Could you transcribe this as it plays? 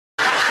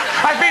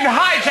I've been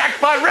hijacked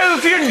by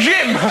Rosie and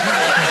Jim.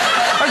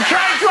 I'm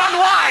trying to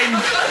unwind.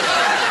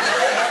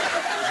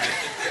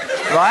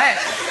 Right?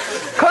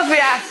 Because we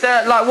have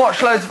to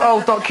watch loads of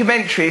old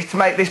documentaries to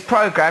make this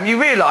programme,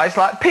 you realise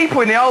people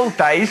in the old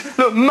days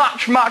look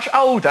much, much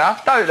older,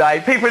 don't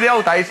they? People in the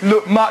old days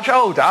look much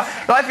older.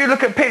 If you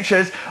look at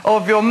pictures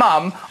of your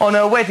mum on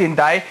her wedding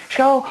day, she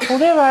goes, oh,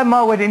 there I am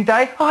my wedding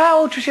day. Oh,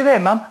 how old was you there,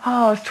 mum?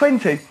 Oh, I was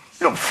 20. You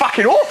look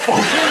fucking awful.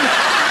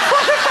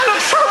 They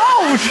look so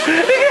old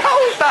in the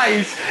old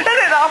days.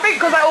 I think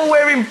because they're all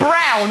wearing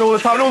brown all the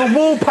time, and all the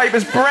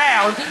wallpaper's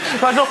brown.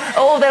 So I thought,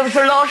 oh, there was the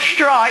last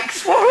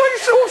strikes. Well, you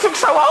all look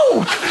so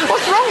old.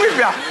 What's wrong with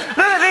you?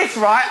 Look at this,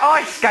 right?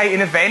 Ice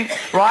skating event,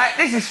 right?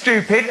 This is a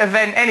stupid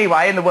event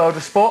anyway in the world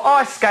of sport.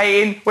 Ice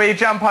skating where you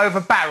jump over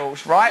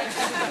barrels, right?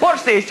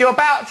 Watch this. You're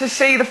about to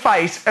see the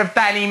face of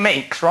Danny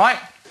Meeks, right?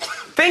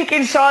 Think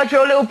inside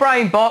your little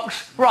brain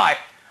box. Right.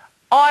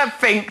 I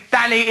think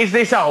Danny is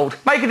this old.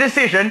 Make a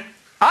decision.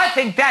 I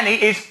think Danny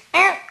is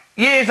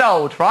years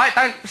old, right?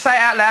 Don't say it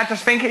out loud,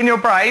 just think it in your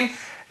brain.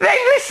 Then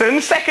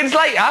listen seconds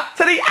later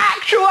to the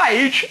actual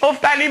age of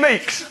Danny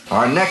Meeks.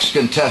 Our next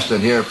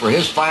contestant here for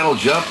his final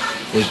jump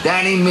is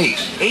Danny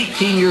Meeks,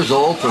 18 years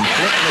old from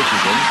Flint,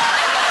 Michigan.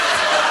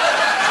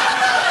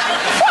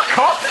 Fuck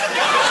off!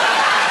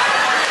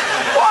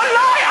 What a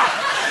liar!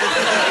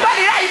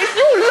 Danny,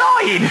 you're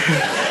lying!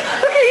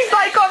 Look, he's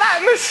got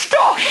that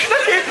moustache,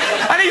 look at him,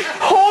 and his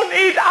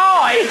haunted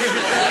eye.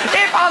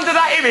 If under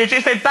that image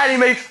it said Danny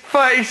Meeks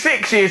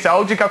 36 years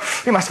old, you'd go,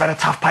 he must have had a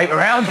tough paper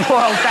round, poor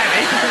old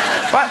Danny.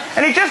 Right?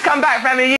 And he'd just come back from having a